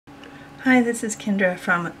Hi, this is Kendra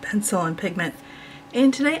from Pencil and Pigment,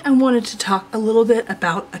 and today I wanted to talk a little bit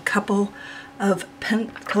about a couple of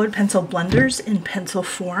colored pencil blenders in pencil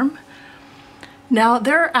form. Now,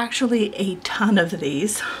 there are actually a ton of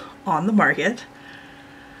these on the market.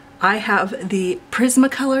 I have the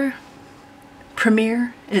Prismacolor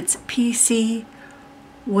Premier, it's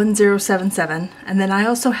PC1077, and then I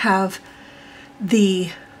also have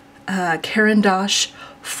the Caran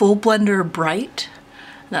Full Blender Bright.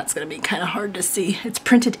 That's going to be kind of hard to see. It's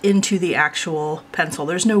printed into the actual pencil.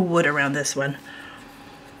 There's no wood around this one.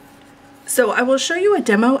 So I will show you a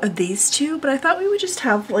demo of these two, but I thought we would just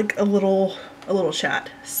have like a little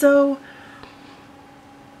chat. So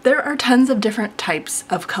there are tons of different types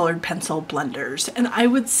of colored pencil blenders, and I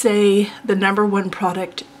would say the #1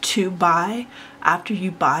 product to buy after you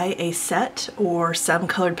buy a set or some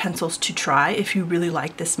colored pencils to try, if you really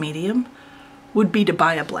like this medium, would be to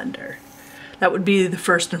buy a blender. That would be the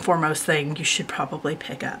first and foremost thing you should probably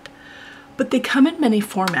pick up. But they come in many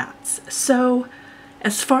formats. So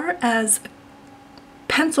as far as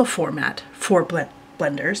pencil format for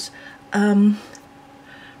blenders,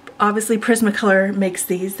 obviously Prismacolor makes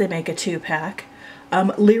these. They make a 2-pack.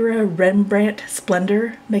 Lyra Rembrandt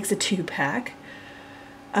Splender makes a 2-pack.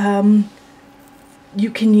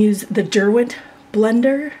 You can use the Derwent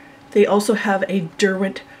blender. They also have a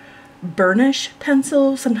Derwent burnish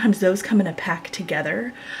pencil. Sometimes those come in a pack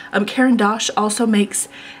together. Caran also makes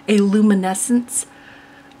a Luminance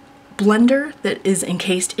blender that is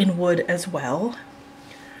encased in wood as well.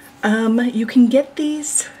 You can get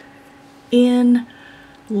these in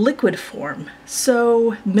liquid form.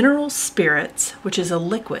 So mineral spirits, which is a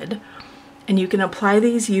liquid, and you can apply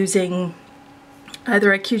these using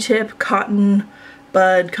either a Q-tip, cotton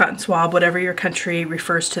bud, cotton swab, whatever your country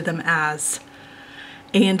refers to them as,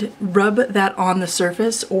 and rub that on the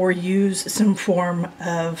surface, or use some form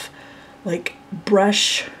of like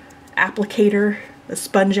brush applicator, a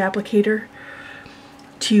sponge applicator,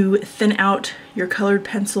 to thin out your colored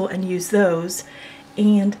pencil and use those.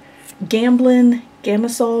 And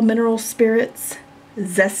Gamsol mineral spirits,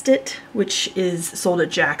 Zest It, which is sold at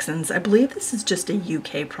Jackson's, I believe this is just a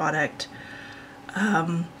UK product,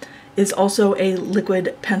 is also a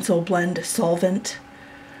liquid pencil blend solvent.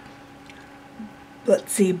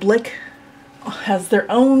 Let's see, Blick has their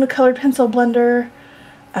own colored pencil blender.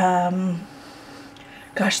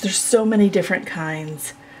 Gosh, there's so many different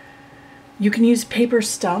kinds. You can use paper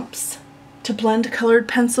stumps to blend colored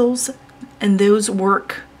pencils, and those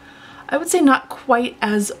work, I would say, not quite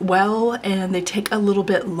as well, and they take a little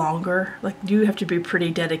bit longer. Like, you have to be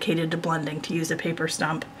pretty dedicated to blending to use a paper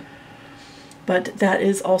stump, but that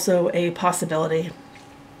is also a possibility.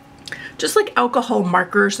 Just like alcohol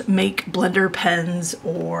markers make blender pens,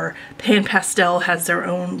 or Pan Pastel has their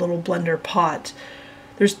own little blender pot.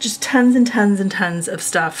 There's just tons and tons and tons of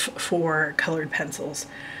stuff for colored pencils.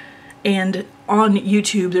 And on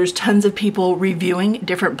YouTube, there's tons of people reviewing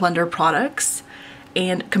different blender products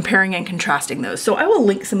and comparing and contrasting those. So I will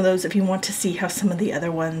link some of those if you want to see how some of the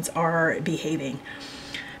other ones are behaving.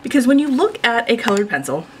 Because when you look at a colored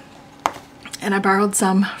pencil, and I borrowed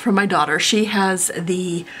some from my daughter, she has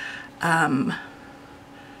the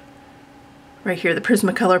right here, the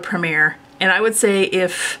Prismacolor Premier, and I would say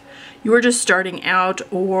if you are just starting out,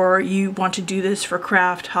 or you want to do this for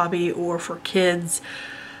craft, hobby, or for kids,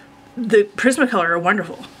 the Prismacolor are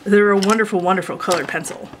wonderful. They're a wonderful, wonderful colored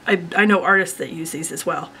pencil. I know artists that use these as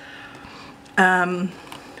well. Colored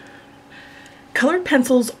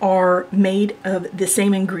pencils are made of the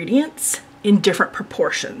same ingredients in different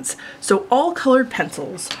proportions. So all colored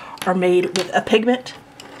pencils are made with a pigment,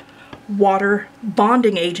 water,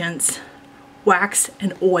 bonding agents, wax,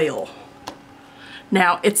 and oil.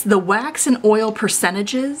 Now, it's the wax and oil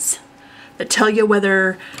percentages that tell you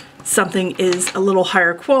whether something is a little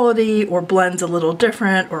higher quality, or blends a little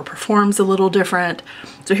different, or performs a little different.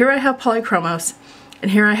 So here I have Polychromos,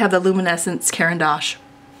 and here I have the Luminance Caran.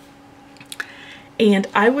 And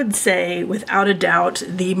I would say, without a doubt,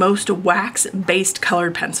 the most wax-based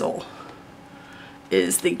colored pencil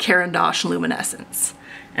is the Caran Luminance.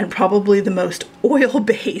 And probably the most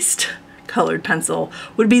oil-based colored pencil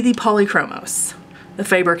would be the Polychromos, the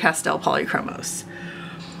Faber-Castell Polychromos.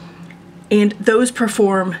 And those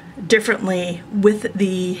perform differently with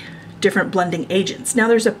the different blending agents. Now,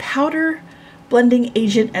 there's a powder blending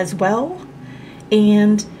agent as well,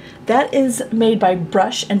 and that is made by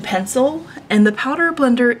Brush and Pencil, and the powder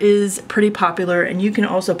blender is pretty popular, and you can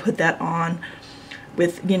also put that on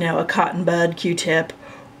with, you know, a cotton bud, Q-tip,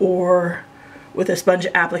 or with a sponge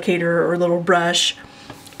applicator or a little brush.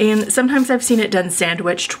 And sometimes I've seen it done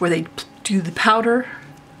sandwiched, where they do the powder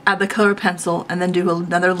add the colored pencil, and then do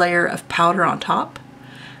another layer of powder on top,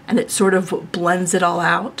 and it sort of blends it all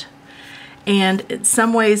out. And in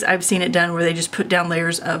some ways I've seen it done where they just put down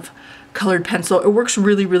layers of colored pencil. It works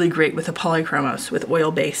really, really great with the polychromos, with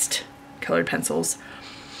oil-based colored pencils.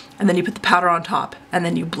 And then you put the powder on top, and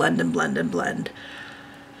then you blend and blend and blend.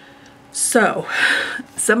 So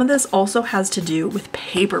some of this also has to do with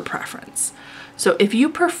paper preference. So if you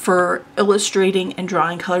prefer illustrating and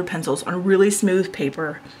drawing colored pencils on really smooth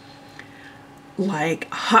paper, like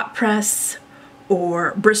hot press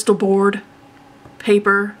or Bristol board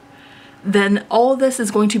paper, then all of this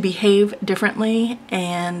is going to behave differently,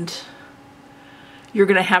 and you're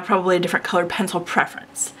going to have probably a different colored pencil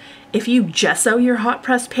preference. If you gesso your hot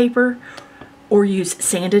press paper or use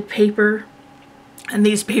sanded paper, and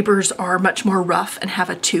these papers are much more rough and have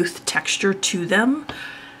a tooth texture to them,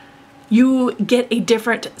 you get a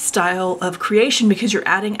different style of creation because you're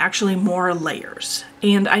adding actually more layers.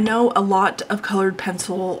 And I know a lot of colored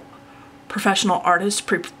pencil professional artists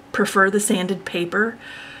prefer the sanded paper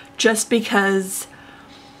just because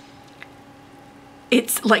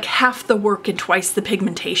it's like half the work and twice the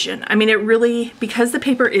pigmentation. I mean, it really, because the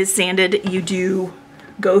paper is sanded, you do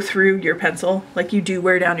go through your pencil, like you do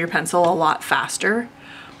wear down your pencil a lot faster,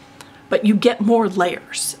 but you get more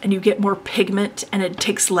layers and you get more pigment and it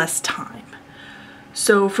takes less time.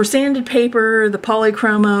 So for sanded paper, the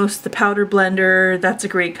polychromos, the powder blender, that's a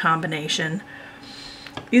great combination.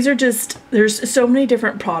 These are just, there's so many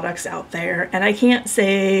different products out there, and I can't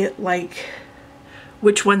say like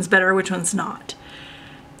which one's better, which one's not.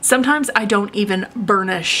 Sometimes I don't even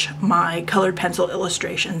burnish my colored pencil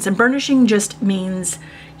illustrations, and burnishing just means,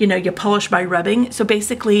 you know, you polish by rubbing. So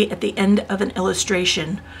basically at the end of an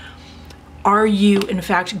illustration, are you in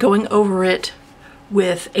fact going over it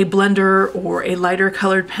with a blender or a lighter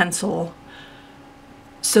colored pencil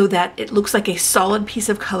so that it looks like a solid piece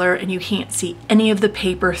of color and you can't see any of the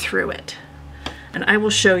paper through it? And I will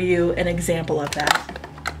show you an example of that.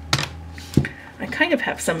 I kind of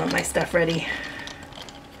have some of my stuff ready.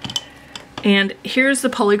 And here's the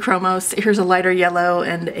polychromos. Here's a lighter yellow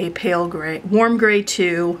and a pale gray, warm gray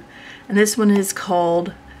 2. And this one is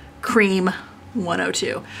called Cream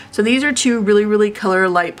 102. So these are two really, really color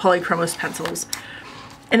light polychromos pencils.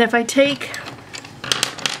 And if I take,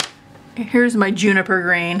 here's my juniper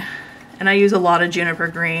green, and I use a lot of juniper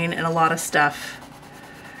green and a lot of stuff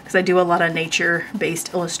because I do a lot of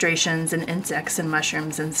nature-based illustrations and insects and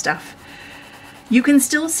mushrooms and stuff. You can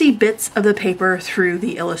still see bits of the paper through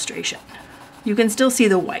the illustration. You can still see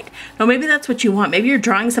the white. Now maybe that's what you want. Maybe you're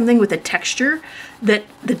drawing something with a texture that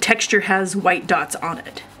the texture has white dots on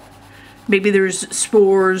it. Maybe there's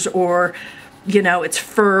spores, or, you know, it's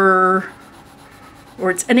fur,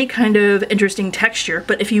 or it's any kind of interesting texture.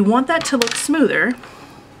 But if you want that to look smoother,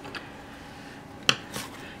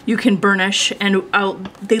 you can burnish, and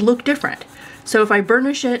they look different. So if I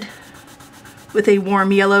burnish it with a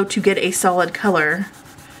warm yellow to get a solid color,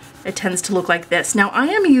 it tends to look like this. Now I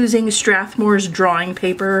am using Strathmore's drawing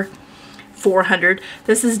paper 400.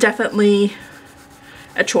 This is definitely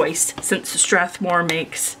a choice since Strathmore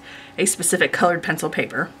makes a specific colored pencil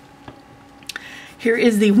paper. Here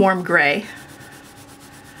is the warm gray.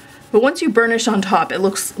 But once you burnish on top, it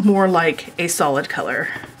looks more like a solid color.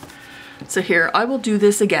 So here, I will do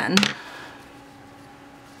this again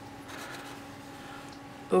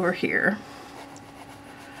over here.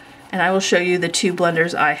 And I will show you the two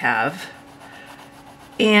blenders I have.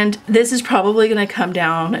 And this is probably going to come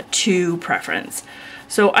down to preference.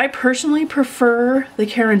 So I personally prefer the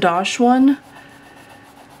Caran one.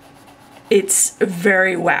 It's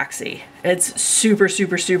very waxy. It's super,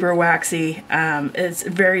 super, super waxy. It's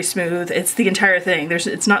very smooth. It's the entire thing.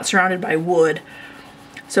 It's not surrounded by wood.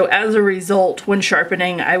 So as a result, when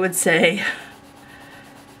sharpening, I would say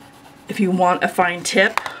if you want a fine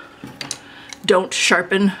tip, don't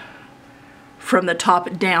sharpen from the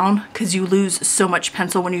top down because you lose so much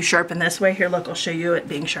pencil when you sharpen this way. Here, look, I'll show you it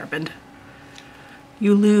being sharpened.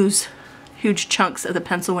 You lose huge chunks of the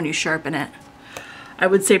pencil when you sharpen it. I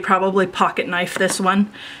would say probably pocket knife this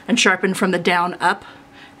one and sharpen from the down up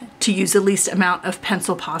to use the least amount of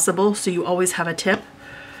pencil possible so you always have a tip.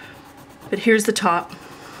 But here's the top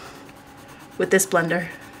with this blender.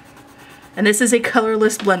 And this is a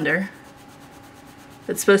colorless blender.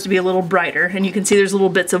 It's supposed to be a little brighter, and you can see there's little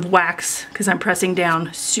bits of wax because I'm pressing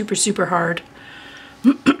down super, super hard.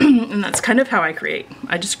 And that's kind of how I create.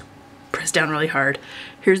 I just press down really hard.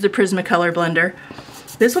 Here's the Prismacolor blender.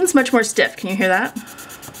 This one's much more stiff. Can you hear that?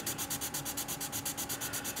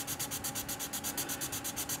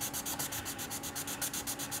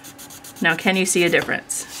 Now, can you see a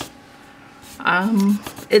difference?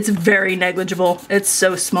 It's very negligible. It's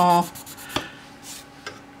so small.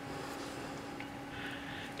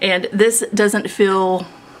 And this doesn't feel,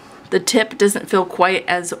 the tip doesn't feel quite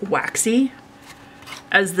as waxy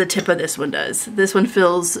as the tip of this one does. This one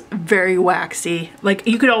feels very waxy. Like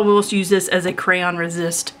you could almost use this as a crayon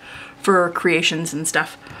resist for creations and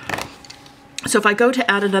stuff. So if I go to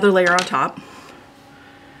add another layer on top,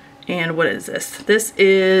 and what is this? This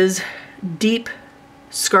is Deep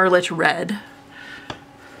Scarlet Red.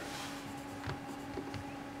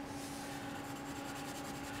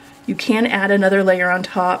 You can add another layer on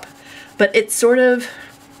top, but it's sort of,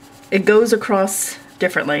 it goes across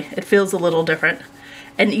differently. It feels a little different.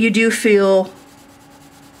 And you do feel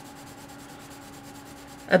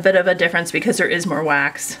a bit of a difference because there is more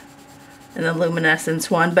wax in the luminescence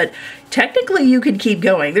one, but technically you could keep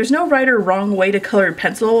going. There's no right or wrong way to color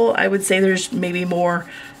pencil. I would say there's maybe more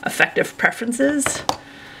effective preferences,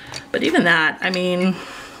 but even that, I mean,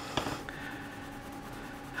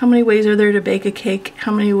 how many ways are there to bake a cake?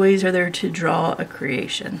 How many ways are there to draw a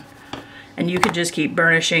creation? And you could just keep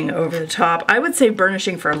burnishing over the top. I would say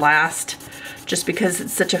burnishing for last, just because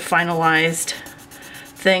it's such a finalized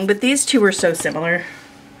thing, but these two are so similar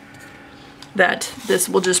that this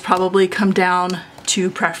will just probably come down to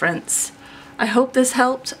preference. I hope this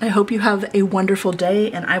helped. I hope you have a wonderful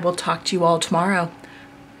day, and I will talk to you all tomorrow.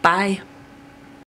 Bye.